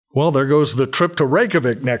Well, there goes the trip to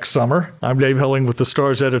Reykjavik next summer. I'm Dave Helling with the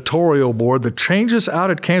Star's editorial board. The changes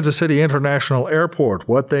out at Kansas City International Airport,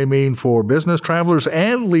 what they mean for business travelers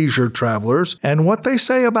and leisure travelers, and what they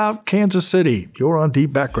say about Kansas City. You're on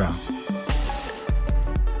Deep Background.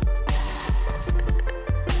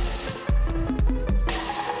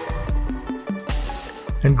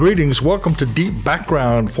 And greetings. Welcome to Deep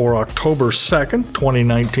Background for October 2nd,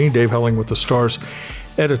 2019. Dave Helling with the Star's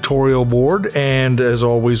editorial board. And as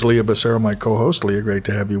always, Leah Becerra, my co-host. Leah, great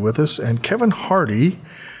to have you with us. And Kevin Hardy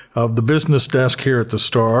of the business desk here at the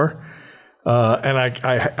Star. And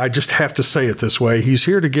I just have to say it this way. He's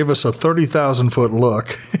here to give us a 30,000-foot look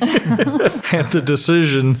at the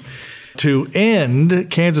decision to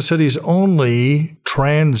end Kansas City's only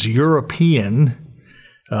trans-European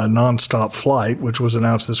nonstop flight, which was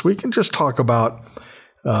announced this week, and just talk about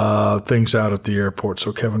things out at the airport.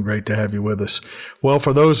 So, Kevin, great to have you with us. Well,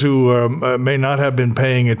 for those who may not have been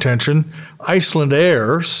paying attention,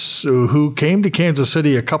 Icelandair, who came to Kansas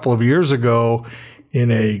City a couple of years ago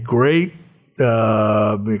in a great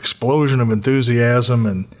explosion of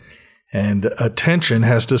enthusiasm and attention,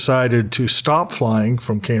 has decided to stop flying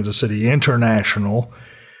from Kansas City International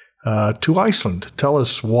to Iceland. Tell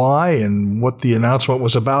us why and what the announcement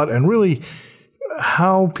was about, and really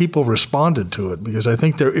how people responded to it, because I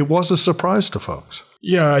think it was a surprise to folks.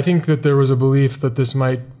 Yeah, I think that there was a belief that this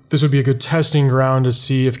would be a good testing ground to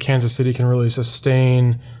see if Kansas City can really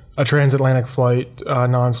sustain a transatlantic flight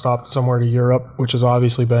nonstop somewhere to Europe, which has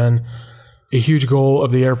obviously been a huge goal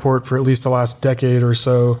of the airport for at least the last decade or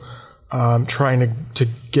so. Trying to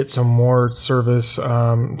get some more service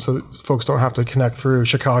so that folks don't have to connect through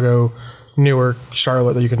Chicago, Newark,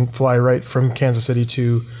 Charlotte, that you can fly right from Kansas City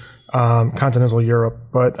to continental Europe.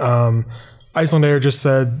 But Icelandair just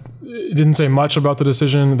didn't say much about the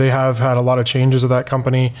decision. They have had a lot of changes at that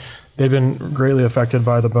company. They've been greatly affected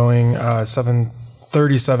by the Boeing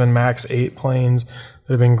 737 MAX 8 planes that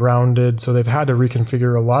have been grounded. So they've had to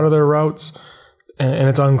reconfigure a lot of their routes. And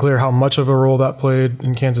it's unclear how much of a role that played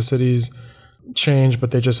in Kansas City's change,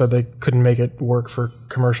 but they just said they couldn't make it work for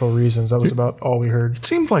commercial reasons. That was about all we heard. It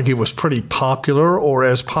seemed like it was pretty popular, or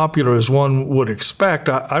as popular as one would expect.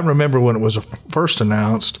 I remember when it was first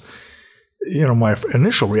announced, my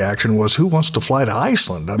initial reaction was, who wants to fly to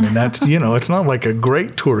Iceland? I mean, that's, it's not like a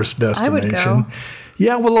great tourist destination. I would go.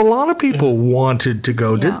 Yeah, well, a lot of people wanted to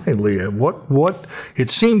go, didn't they, Leah? What?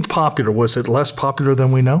 It seemed popular. Was it less popular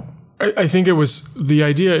than we know? I think the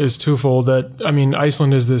idea is twofold.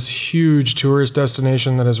 Iceland is this huge tourist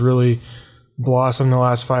destination that has really blossomed the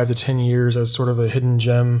last 5 to 10 years as sort of a hidden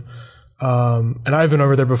gem. And I've been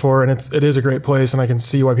over there before, and it is a great place, and I can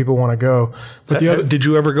see why people want to go. But did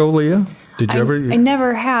you ever go, Leah? Did you ever? I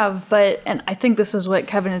never have, and I think this is what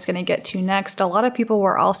Kevin is going to get to next. A lot of people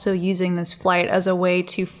were also using this flight as a way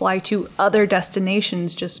to fly to other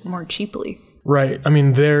destinations just more cheaply. Right. I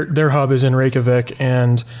mean, their hub is in Reykjavik,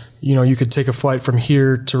 and you could take a flight from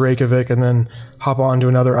here to Reykjavik and then hop on to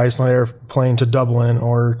another Icelandair plane to Dublin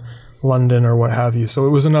or London or what have you. So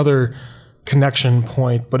it was another connection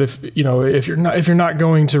point. But if you're not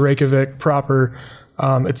going to Reykjavik proper,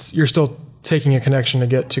 you're still taking a connection to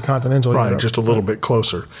get to continental Europe. Right, just a little bit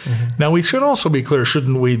closer. Mm-hmm. Now, we should also be clear,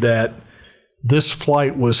 shouldn't we, that this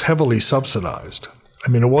flight was heavily subsidized. I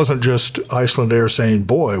mean, it wasn't just Icelandair saying,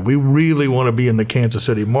 boy, we really want to be in the Kansas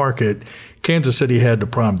City market. Kansas City had to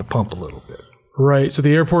prime the pump a little bit. Right. So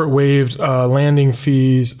the airport waived landing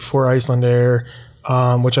fees for Icelandair,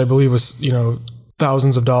 which I believe was,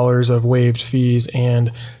 thousands of dollars of waived fees.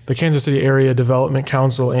 And the Kansas City Area Development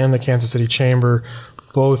Council and the Kansas City Chamber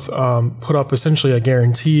both put up essentially a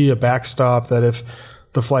guarantee, a backstop, that if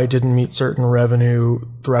the flight didn't meet certain revenue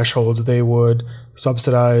thresholds, they would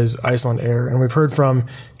subsidize Icelandair. And we've heard from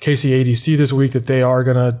KCADC this week that they are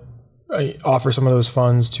going to offer some of those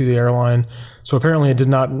funds to the airline. So apparently it did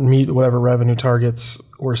not meet whatever revenue targets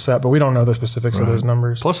were set, but we don't know the specifics of those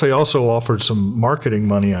numbers. Plus, they also offered some marketing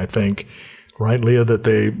money, I think, right, Leah, that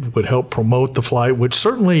they would help promote the flight, which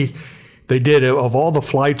certainly they did. Of all the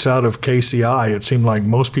flights out of KCI, it seemed like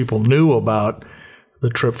most people knew about the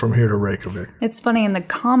trip from here to Reykjavik. It's funny, in the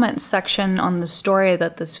comments section on the story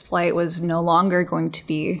that this flight was no longer going to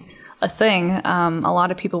be a thing, a lot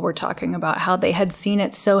of people were talking about how they had seen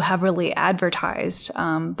it so heavily advertised.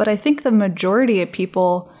 But I think the majority of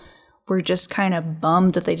people were just kind of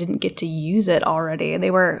bummed that they didn't get to use it already. They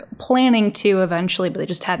were planning to eventually, but they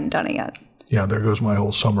just hadn't done it yet. Yeah, there goes my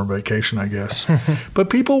whole summer vacation, I guess. But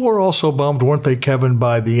people were also bummed, weren't they, Kevin,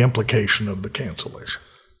 by the implication of the cancellation?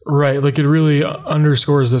 Right. Like, it really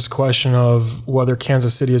underscores this question of whether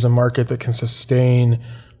Kansas City is a market that can sustain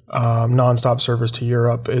nonstop service to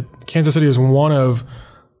Europe. Kansas City is one of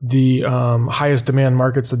the highest demand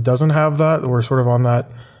markets that doesn't have that. We're sort of on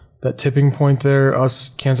that tipping point there. Us,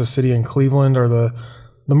 Kansas City and Cleveland are the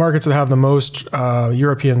markets that have the most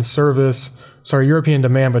European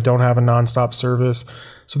demand but don't have a nonstop service.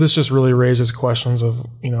 So this just really raises questions of,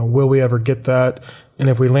 will we ever get that? And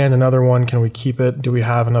if we land another one, can we keep it? Do we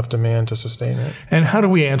have enough demand to sustain it? And how do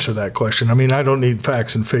we answer that question? I mean, I don't need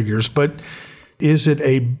facts and figures, but is it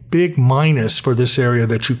a big minus for this area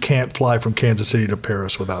that you can't fly from Kansas City to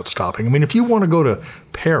Paris without stopping? I mean, if you want to go to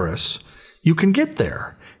Paris, you can get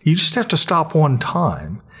there. You just have to stop one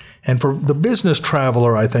time. And for the business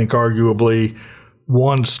traveler, I think arguably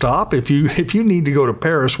one stop, if you need to go to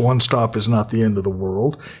Paris, one stop is not the end of the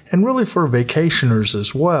world. And really for vacationers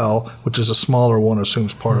as well, which is a smaller one,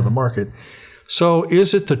 assumes part of the market. So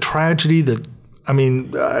is it the tragedy that,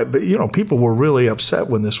 people were really upset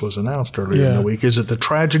when this was announced earlier in the week. Is it the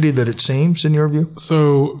tragedy that it seems, in your view?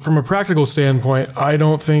 So from a practical standpoint, I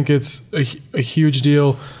don't think it's a huge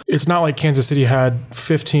deal. It's not like Kansas City had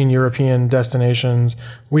 15 European destinations.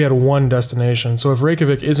 We had one destination. So if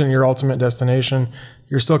Reykjavik isn't your ultimate destination,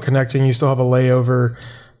 you're still connecting. You still have a layover,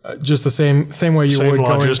 just the same way you would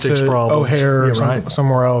going to O'Hare or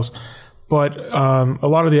somewhere else. But a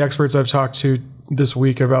lot of the experts I've talked to this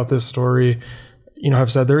week about this story,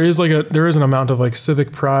 have said there is an amount of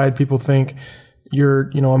civic pride. People think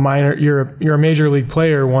you're a major league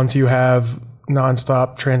player once you have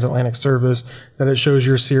nonstop transatlantic service, that it shows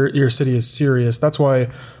your city is serious. That's why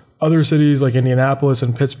other cities like Indianapolis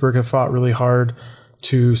and Pittsburgh have fought really hard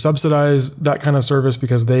to subsidize that kind of service,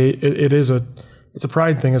 because it's a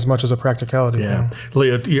pride thing as much as a practicality thing.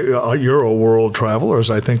 Leah, you're a world traveler,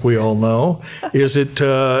 as I think we all know. Does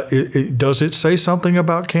it say something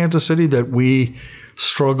about Kansas City that we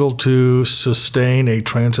struggle to sustain a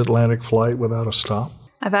transatlantic flight without a stop?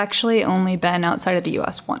 I've actually only been outside of the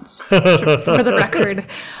U.S. once, for the record.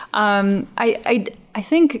 I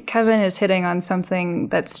think Kevin is hitting on something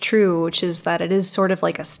that's true, which is that it is sort of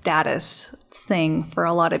like a status thing for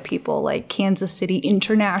a lot of people. Like Kansas City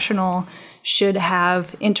International should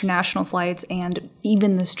have international flights and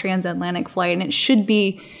even this transatlantic flight, and it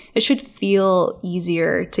should feel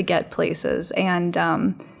easier to get places. And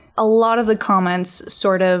a lot of the comments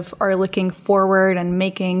sort of are looking forward and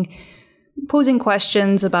posing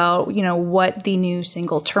questions about, what the new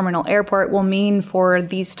single terminal airport will mean for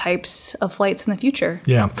these types of flights in the future.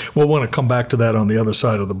 Yeah, we'll want to come back to that on the other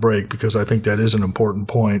side of the break, because I think that is an important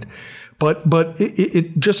point. But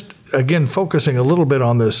it just, again, focusing a little bit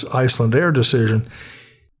on this Icelandair decision,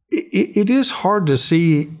 it is hard to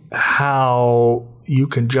see how you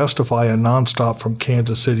can justify a nonstop from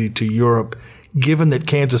Kansas City to Europe, given that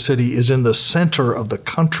Kansas City is in the center of the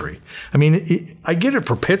country. I mean, I get it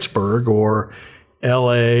for Pittsburgh or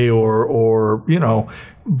LA or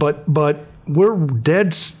but we're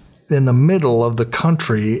dead in the middle of the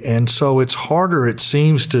country, and so it's harder, it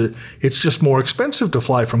seems it's just more expensive to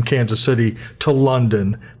fly from Kansas City to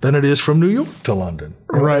London than it is from New York to London.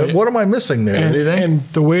 Right. What am I missing there? Anything?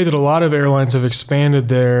 And the way that a lot of airlines have expanded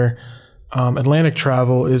their Atlantic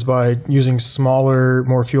travel is by using smaller,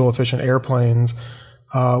 more fuel-efficient airplanes,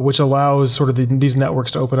 which allows sort of these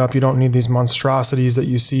networks to open up. You don't need these monstrosities that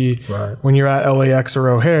you see when you're at LAX or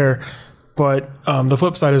O'Hare. But the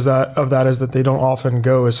flip side of that is that they don't often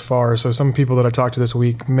go as far. So some people that I talked to this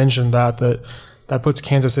week mentioned that puts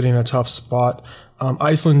Kansas City in a tough spot.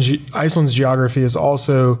 Iceland's geography has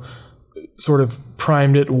also sort of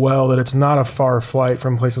primed it well that it's not a far flight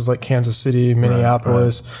from places like Kansas City,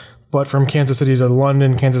 Minneapolis. Right. But from Kansas City to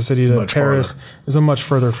London, Kansas City to Paris is a much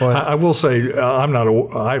further flight. I will say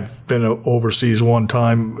I've been overseas one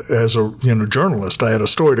time as a journalist. I had a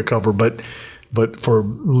story to cover, but for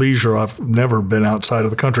leisure, I've never been outside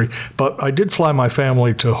of the country. But I did fly my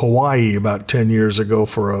family to Hawaii about 10 years ago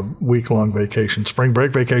for a week-long vacation, spring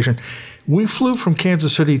break vacation. We flew from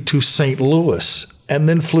Kansas City to St. Louis and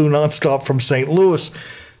then flew nonstop from St. Louis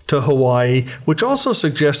to Hawaii, which also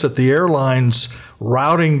suggests that the airline's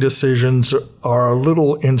routing decisions are a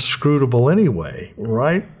little inscrutable anyway,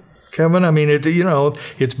 right, Kevin? I mean,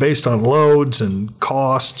 it's based on loads and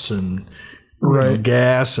costs and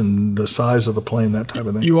gas and the size of the plane, that type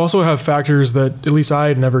of thing. You also have factors that at least I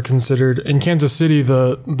had never considered. In Kansas City,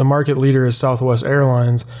 the market leader is Southwest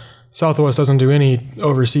Airlines. Southwest doesn't do any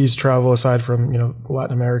overseas travel aside from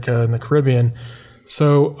Latin America and the Caribbean.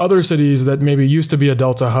 So other cities that maybe used to be a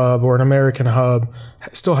Delta hub or an American hub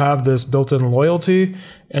still have this built-in loyalty,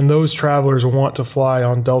 and those travelers want to fly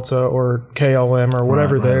on Delta or KLM or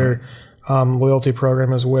whatever their loyalty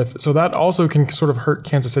program is with. So that also can sort of hurt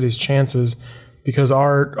Kansas City's chances, because a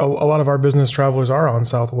lot of our business travelers are on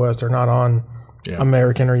Southwest. They're not on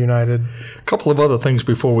American or United. A couple of other things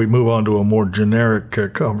before we move on to a more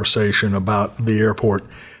generic conversation about the airport.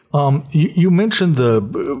 You mentioned the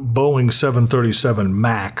Boeing 737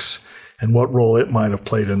 MAX and what role it might have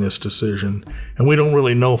played in this decision. And we don't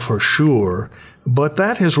really know for sure, but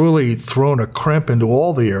that has really thrown a crimp into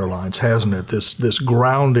all the airlines, hasn't it? This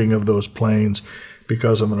grounding of those planes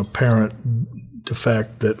because of an apparent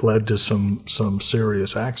defect that led to some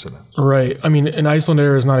serious accidents. Right. I mean, and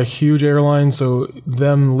Icelandair is not a huge airline, so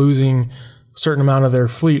them losing a certain amount of their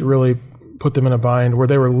fleet really put them in a bind where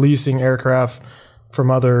they were leasing aircraft from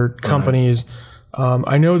other companies. Right.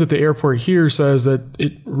 I know that the airport here says that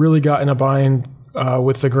it really got in a bind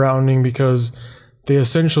with the grounding because they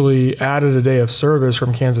essentially added a day of service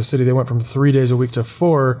from Kansas City. They went from 3 days a week to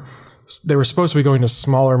 4. They were supposed to be going to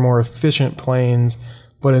smaller, more efficient planes,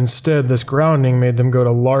 but instead this grounding made them go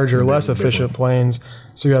to larger, less efficient planes.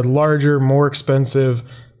 So you had larger, more expensive,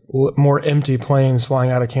 more empty planes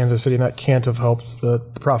flying out of Kansas City, and that can't have helped the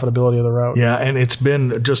profitability of the route. Yeah, and it's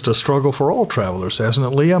been just a struggle for all travelers, hasn't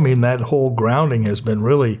it, Lee? I mean, that whole grounding has been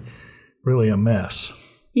really, really a mess.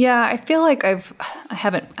 Yeah, I feel like I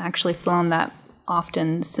haven't actually flown that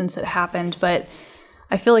often since it happened, but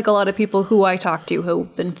I feel like a lot of people who I talk to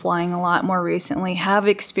who've been flying a lot more recently have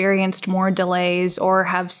experienced more delays or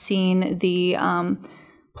have seen the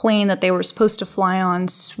plane that they were supposed to fly on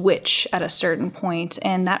switch at a certain point,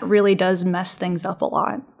 and that really does mess things up a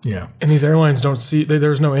lot. Yeah. And these airlines don't see,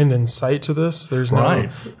 there's no end in sight to this. There's no, right.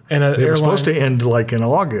 And they were supposed to end like in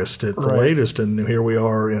August at the latest, and here we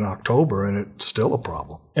are in October, and it's still a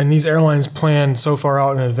problem. And these airlines plan so far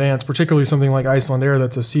out in advance, particularly something like Icelandair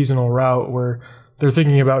that's a seasonal route where they're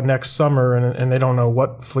thinking about next summer and they don't know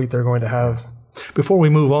what fleet they're going to have. Before we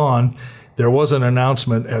move on, there was an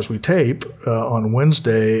announcement as we tape on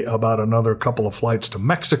Wednesday about another couple of flights to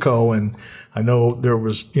Mexico. And I know there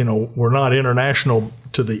was, we're not international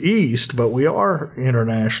to the east, but we are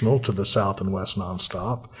international to the south and west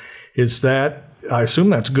nonstop. I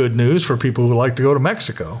assume that's good news for people who like to go to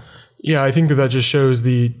Mexico. Yeah, I think that just shows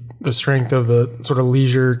the strength of the sort of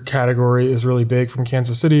leisure category is really big from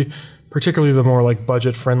Kansas City, particularly the more like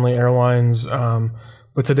budget-friendly airlines.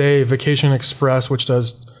 But today, Vacation Express, which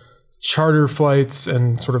does charter flights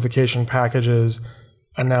and sort of vacation packages,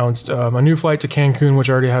 announced a new flight to Cancun, which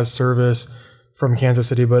already has service from Kansas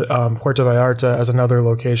City, but Puerto Vallarta as another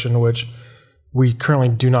location, which we currently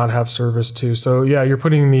do not have service to. So yeah, you're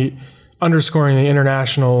underscoring the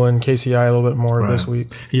international and KCI a little bit more this week.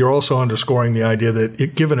 You're also underscoring the idea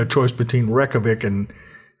that given a choice between Reykjavik and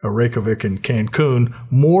Cancun,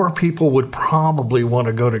 more people would probably want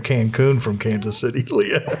to go to Cancun from Kansas City,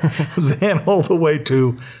 Leah, than all the way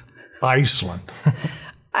to Iceland.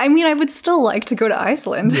 I mean, I would still like to go to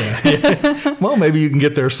Iceland. Yeah. Well, maybe you can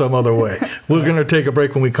get there some other way. We're going to take a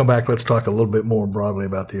break. When we come back, let's talk a little bit more broadly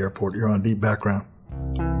about the airport. You're on Deep Background.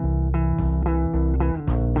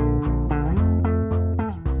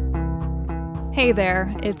 Hey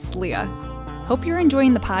there, it's Leah. Hope you're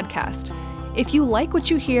enjoying the podcast. If you like what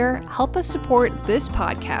you hear, help us support this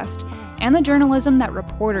podcast and the journalism that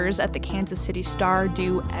reporters at the Kansas City Star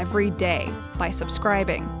do every day by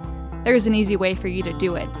subscribing. There's an easy way for you to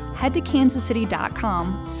do it. Head to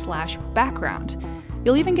kansascity.com/background.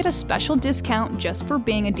 You'll even get a special discount just for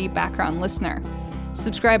being a Deep Background listener.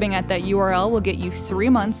 Subscribing at that URL will get you 3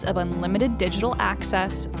 months of unlimited digital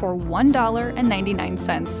access for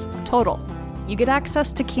 $1.99 total. You get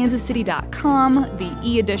access to kansascity.com, the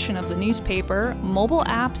e-edition of the newspaper, mobile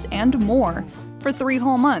apps, and more for 3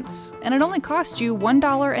 whole months, and it only costs you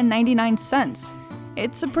 $1.99.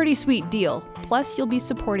 It's a pretty sweet deal. Plus, you'll be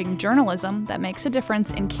supporting journalism that makes a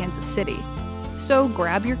difference in Kansas City. So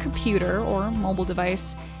grab your computer or mobile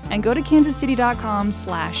device and go to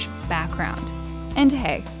kansascity.com/background. And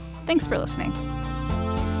hey, thanks for listening.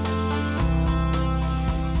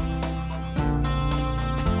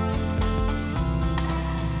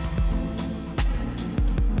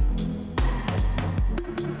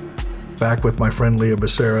 Back with my friend Leah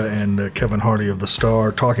Becerra and Kevin Hardy of the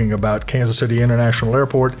Star, talking about Kansas City International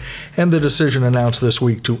Airport and the decision announced this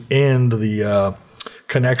week to end the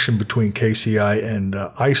connection between KCI and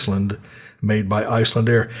Iceland made by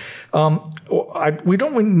Icelandair. We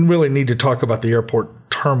don't really need to talk about the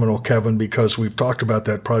airport terminal, Kevin, because we've talked about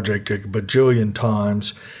that project a bajillion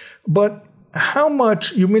times. But how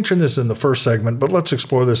much, you mentioned this in the first segment, but let's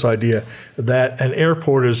explore this idea that an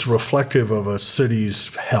airport is reflective of a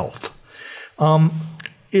city's health.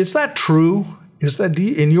 Is that true?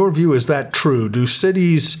 In your view, is that true? Do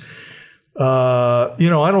cities, I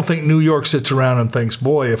don't think New York sits around and thinks,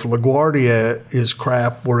 boy, if LaGuardia is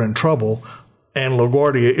crap, we're in trouble. And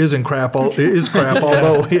LaGuardia is crap,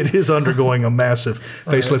 although it is undergoing a massive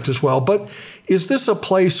facelift as well. But is this a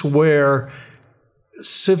place where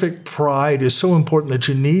civic pride is so important that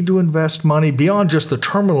you need to invest money beyond just the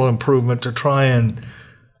terminal improvement to try and,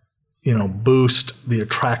 boost the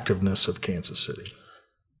attractiveness of Kansas City?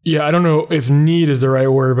 Yeah, I don't know if need is the right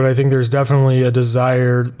word, but I think there's definitely a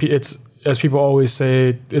desire. It's, as people always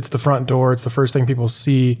say, it's the front door. It's the first thing people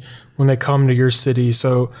see when they come to your city.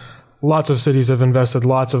 So lots of cities have invested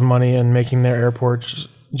lots of money in making their airports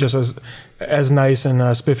just as nice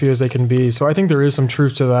and spiffy as they can be. So I think there is some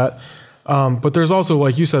truth to that. But there's also,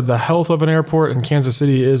 like you said, the health of an airport, and Kansas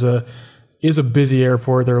City is a busy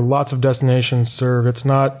airport. There are lots of destinations served.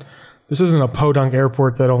 This isn't a podunk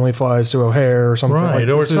airport that only flies to O'Hare or something. Right.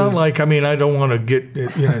 Or it's not like, I don't want to get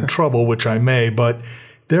in trouble, which I may, but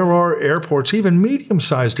there are airports, even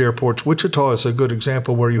medium-sized airports. Wichita is a good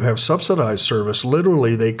example where you have subsidized service.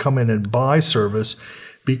 Literally, they come in and buy service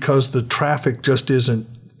because the traffic just isn't,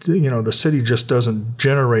 the city just doesn't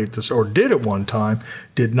generate this, or did at one time,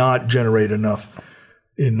 did not generate enough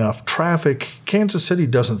traffic. Kansas City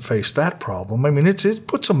doesn't face that problem. It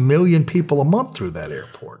puts 1 million people a month through that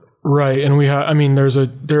airport. Right, and we have.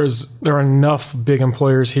 There are enough big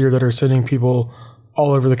employers here that are sending people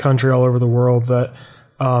all over the country, all over the world. That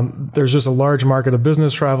there's just a large market of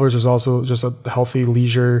business travelers. There's also just a healthy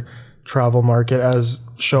leisure travel market, as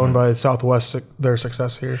shown by Southwest, their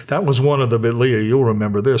success here. That was one of the Leah, you'll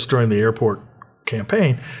remember this during the airport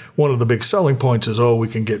campaign. One of the big selling points is, we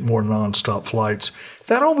can get more nonstop flights.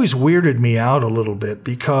 That always weirded me out a little bit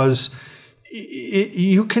because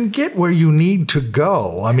you can get where you need to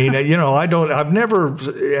go. I've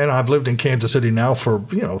lived in Kansas City now for,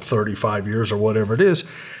 35 years or whatever it is.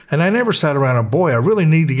 And I never sat around and, I really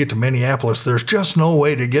need to get to Minneapolis. There's just no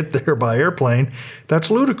way to get there by airplane.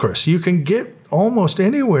 That's ludicrous. You can get almost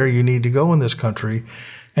anywhere you need to go in this country.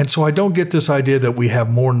 And so I don't get this idea that we have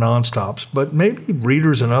more nonstops, but maybe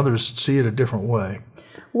readers and others see it a different way.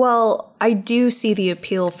 Well, I do see the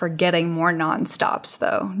appeal for getting more nonstops,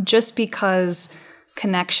 though, just because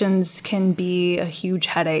connections can be a huge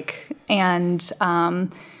headache. And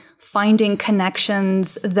finding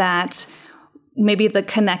connections that maybe the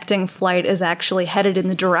connecting flight is actually headed in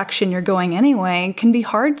the direction you're going anyway can be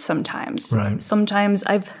hard sometimes. Right. Sometimes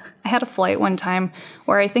I had a flight one time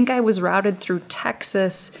where I think I was routed through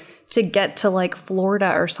Texas to get to like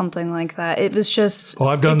Florida or something like that. It was just,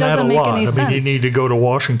 I've done that a lot. You need to go to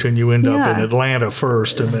Washington, you end up in Atlanta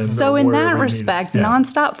first. And then so in that respect,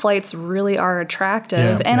 nonstop flights really are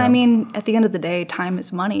attractive. At the end of the day, time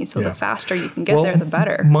is money. So the faster you can get there, the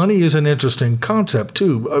better. Money is an interesting concept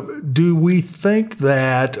too. Do we think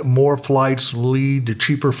that more flights lead to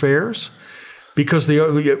cheaper fares? Because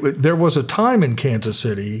there was a time in Kansas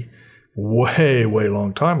City way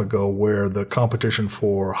long time ago where the competition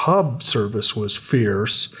for hub service was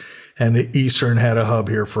fierce, and the Eastern had a hub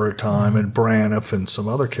here for a time, and Braniff and some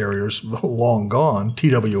other carriers long gone,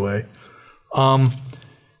 TWA.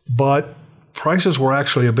 But prices were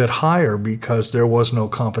actually a bit higher because there was no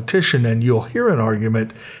competition, and you'll hear an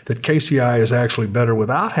argument that KCI is actually better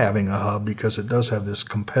without having a hub because it does have this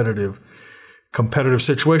competitive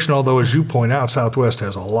situation, although as you point out, Southwest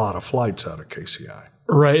has a lot of flights out of KCI.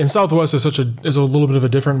 Right, and Southwest is is a little bit of a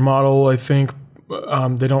different model. I think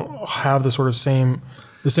they don't have the sort of same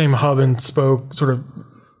hub and spoke sort of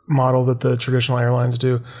model that the traditional airlines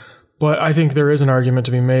do. But I think there is an argument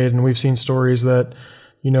to be made, and we've seen stories that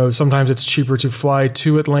sometimes it's cheaper to fly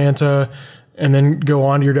to Atlanta and then go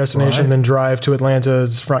on to your destination, than drive to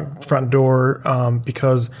Atlanta's front door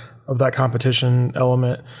because of that competition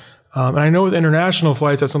element. And I know with international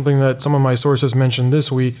flights, that's something that some of my sources mentioned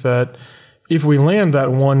this week, that if we land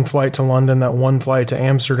that one flight to London, that one flight to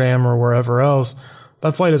Amsterdam or wherever else,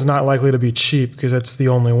 that flight is not likely to be cheap because it's the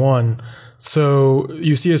only one. So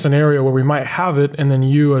you see a scenario where we might have it, and then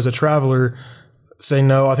you as a traveler say,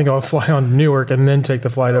 no, I think I'll fly on to Newark and then take the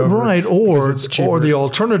flight over. Right, or the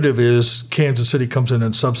alternative is Kansas City comes in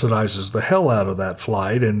and subsidizes the hell out of that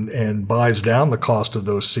flight and buys down the cost of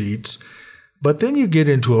those seats. But then you get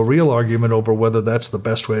into a real argument over whether that's the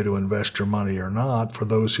best way to invest your money or not for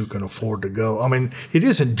those who can afford to go. It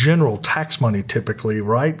isn't general tax money typically,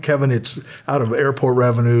 right, Kevin? It's out of airport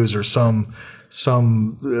revenues or some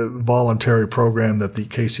voluntary program that the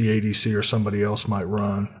KCADC or somebody else might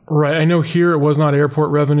run. Right. I know here it was not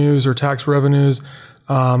airport revenues or tax revenues.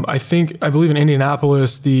 I believe in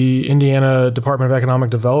Indianapolis, the Indiana Department of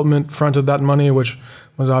Economic Development fronted that money, which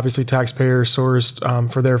was obviously taxpayer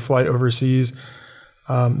sourced for their flight overseas.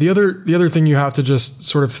 The other thing you have to just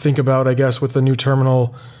sort of think about, I guess, with the new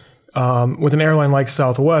terminal, With an airline like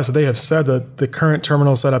Southwest, they have said that the current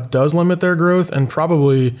terminal setup does limit their growth, and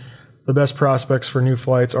probably the best prospects for new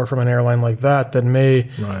flights are from an airline like that may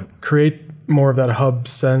create more of that hub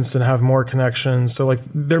sense and have more connections. So like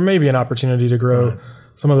there may be an opportunity to grow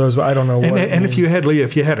some of those, but I don't know what. And if you had, Leah,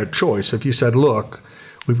 if you had a choice, if you said, look,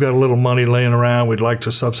 we've got a little money laying around, we'd like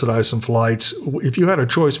to subsidize some flights. If you had a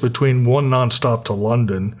choice between one nonstop to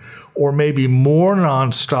London or maybe more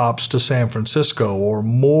nonstops to San Francisco or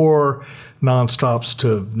more nonstops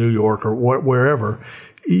to New York or wherever,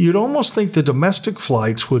 you'd almost think the domestic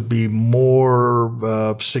flights would be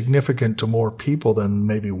more significant to more people than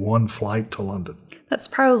maybe one flight to London. That's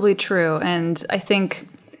probably true. And I think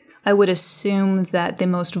I would assume that the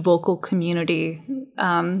most vocal community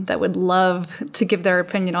that would love to give their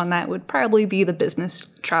opinion on that would probably be the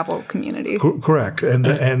business travel community. Correct.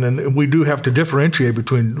 And we do have to differentiate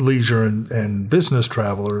between leisure and business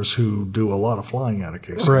travelers who do a lot of flying out of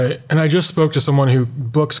KC. Right. And I just spoke to someone who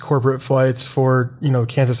books corporate flights for,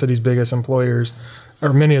 Kansas City's biggest employers,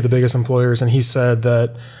 or many of the biggest employers, and he said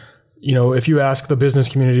that if you ask the business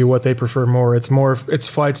community what they prefer more, it's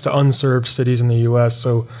flights to unserved cities in the U.S.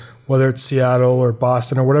 So whether it's Seattle or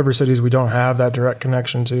Boston or whatever cities we don't have that direct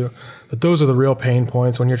connection to, but those are the real pain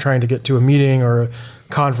points when you're trying to get to a meeting or a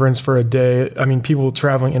conference for a day. I mean, people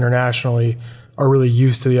traveling internationally are really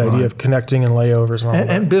used to the idea of connecting and layovers and all that.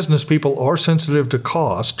 And business people are sensitive to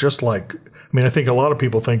cost, just like, I think a lot of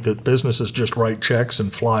people think that businesses just write checks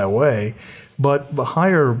and fly away, but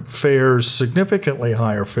higher fares, significantly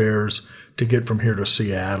higher fares to get from here to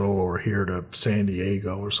Seattle or here to San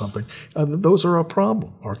Diego or something, those are a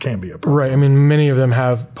problem or can be a problem. Right. Many of them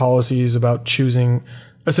have policies about choosing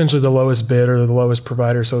essentially the lowest bid or the lowest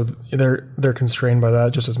provider, so they're constrained by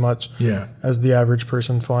that just as much as the average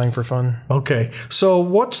person flying for fun. Okay. So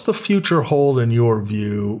what's the future hold in your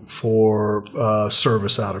view for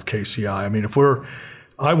service out of KCI?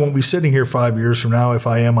 I won't be sitting here 5 years from now. If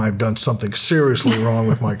I am, I've done something seriously wrong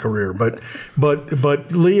with my career. But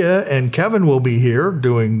Leah and Kevin will be here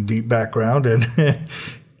doing Deep Background.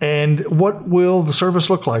 And what will the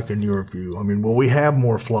service look like in your view? Will we have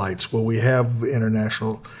more flights? Will we have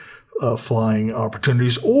international flying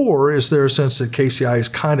opportunities? Or is there a sense that KCI is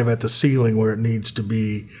kind of at the ceiling where it needs to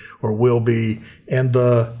be or will be, and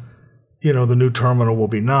the new terminal will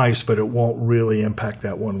be nice, but it won't really impact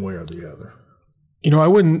that one way or the other?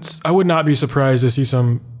 I would not be surprised to see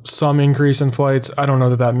some increase in flights. I don't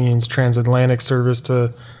know that means transatlantic service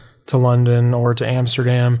to London or to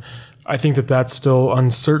Amsterdam. I think that's still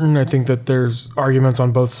uncertain. I think that there's arguments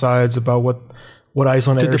on both sides about what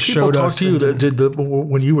Iceland Air showed us. Did the people talk to you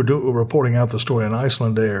when you were reporting out the story on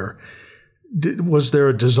Iceland Air? Was there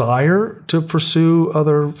a desire to pursue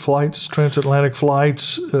other flights, transatlantic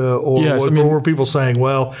flights, or were people saying,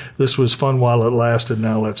 "Well, this was fun while it lasted.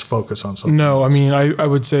 Now let's focus on something"? No, else? I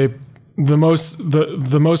would say the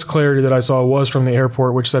most clarity that I saw was from the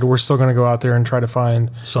airport, which said we're still going to go out there and try to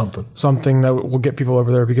find something that will get people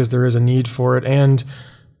over there because there is a need for it, and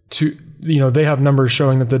they have numbers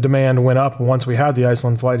showing that the demand went up once we had the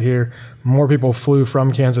Iceland flight here. More people flew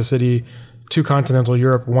from Kansas City to continental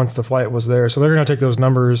Europe once the flight was there. So they're going to take those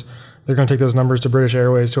numbers. They're going to take those numbers to British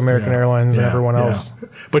Airways, to American Airlines, and everyone else.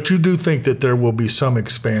 But you do think that there will be some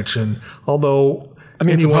expansion, although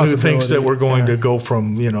anyone who thinks that we're going to go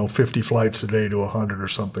from 50 flights a day to 100 or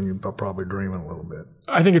something, you're probably dreaming a little bit.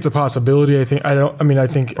 I think it's a possibility. I think or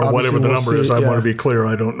whatever the number is. I want to be clear.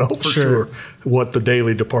 I don't know for sure what the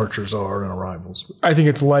daily departures are and arrivals. I think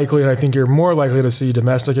it's likely, and I think you're more likely to see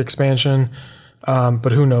domestic expansion.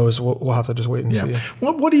 But who knows? We'll have to just wait and see.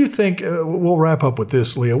 What do you think? We'll wrap up with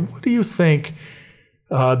this, Leah. What do you think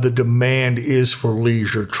the demand is for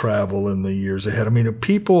leisure travel in the years ahead?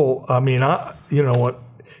 People.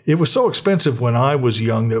 It was so expensive when I was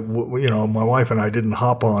young that my wife and I didn't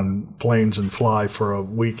hop on planes and fly for a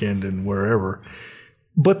weekend and wherever.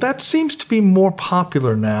 But that seems to be more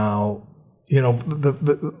popular now.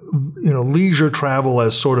 Leisure travel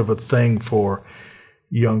as sort of a thing for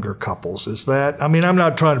younger couples. Is that, I'm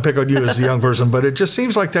not trying to pick on you as a young person, but it just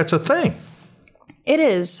seems like that's a thing. It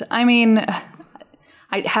is. I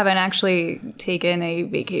haven't actually taken a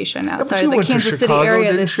vacation outside of the Kansas City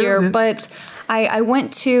area this year, but I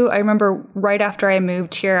remember right after I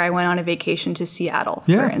moved here, I went on a vacation to Seattle,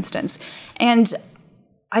 for instance. And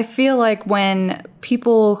I feel like when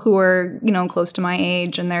people who are, close to my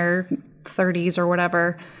age in their 30s or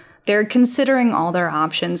whatever, they're considering all their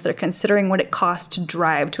options. They're considering what it costs to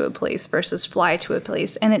drive to a place versus fly to a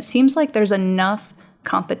place. And it seems like there's enough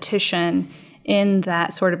competition in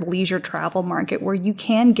that sort of leisure travel market where you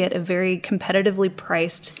can get a very competitively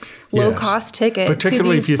priced, low-cost ticket to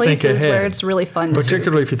these places where it's really fun.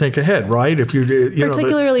 Particularly if you think ahead, right? If you know,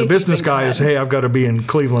 Particularly the business if you think guy is, ahead. hey, I've got to be in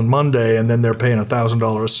Cleveland Monday, and then they're paying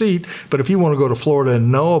 $1,000 a seat. But if you want to go to Florida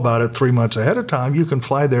and know about it 3 months ahead of time, you can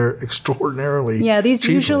fly there extraordinarily. Yeah, these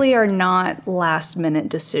cheaply. usually are not last-minute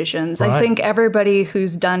decisions. Right. I think everybody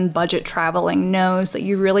who's done budget traveling knows that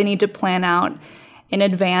you really need to plan out in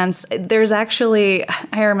advance. There's actually,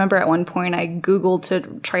 I remember at one point I Googled to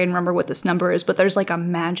try and remember what this number is, but there's like a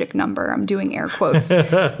magic number, I'm doing air quotes,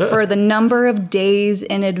 for the number of days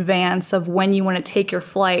in advance of when you want to take your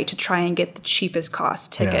flight to try and get the cheapest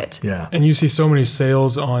cost ticket. Yeah. And you see so many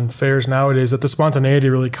sales on fares nowadays that the spontaneity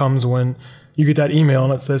really comes when you get that email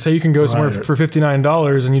and it says, hey, you can go somewhere for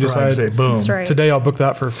 $59, and you decide, Say, boom. That's right. today I'll book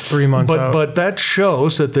that for 3 months out. But that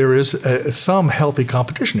shows that there is some healthy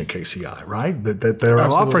competition at KCI, right? That they're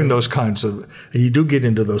offering those kinds of, you do get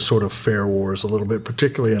into those sort of fare wars a little bit,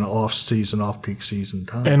 particularly in off-season, off-peak season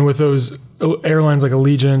time. And with those airlines like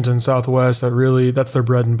Allegiant and Southwest, that's their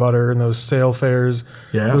bread and butter, and those sale fares,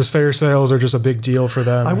 those fare sales are just a big deal for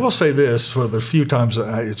them. I will say this, for the few times,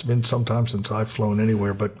 it's been some time since I've flown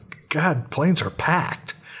anywhere, but God, planes are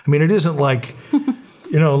packed. I mean, it isn't like,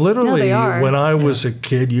 literally when I was a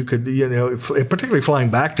kid, you could, particularly flying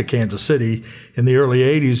back to Kansas City in the early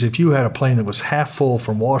 80s, if you had a plane that was half full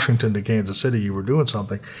from Washington to Kansas City, you were doing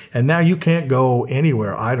something. And now you can't go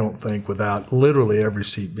anywhere, I don't think, without literally every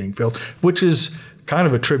seat being filled, which is kind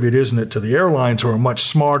of a tribute, isn't it, to the airlines who are much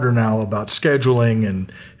smarter now about scheduling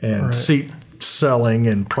and seat selling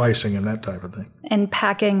and pricing and that type of thing. And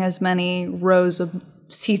packing as many rows of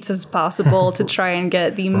seats as possible to try and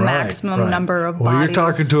get the maximum number of bodies. Well, you're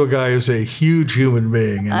talking to a guy who's a huge human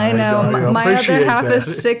being. And I know. My other half that. is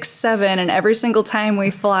 6'7", and every single time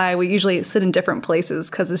we fly, we usually sit in different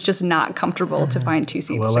places because it's just not comfortable to find two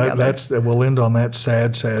seats together. We'll end on that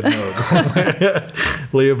sad note.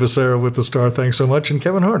 Leah Becerra with The Star, thanks so much. And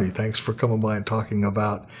Kevin Hardy, thanks for coming by and talking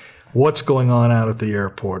about what's going on out at the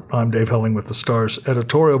airport. I'm Dave Helling with The Star's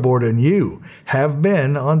editorial board, and you have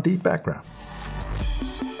been on Deep Background.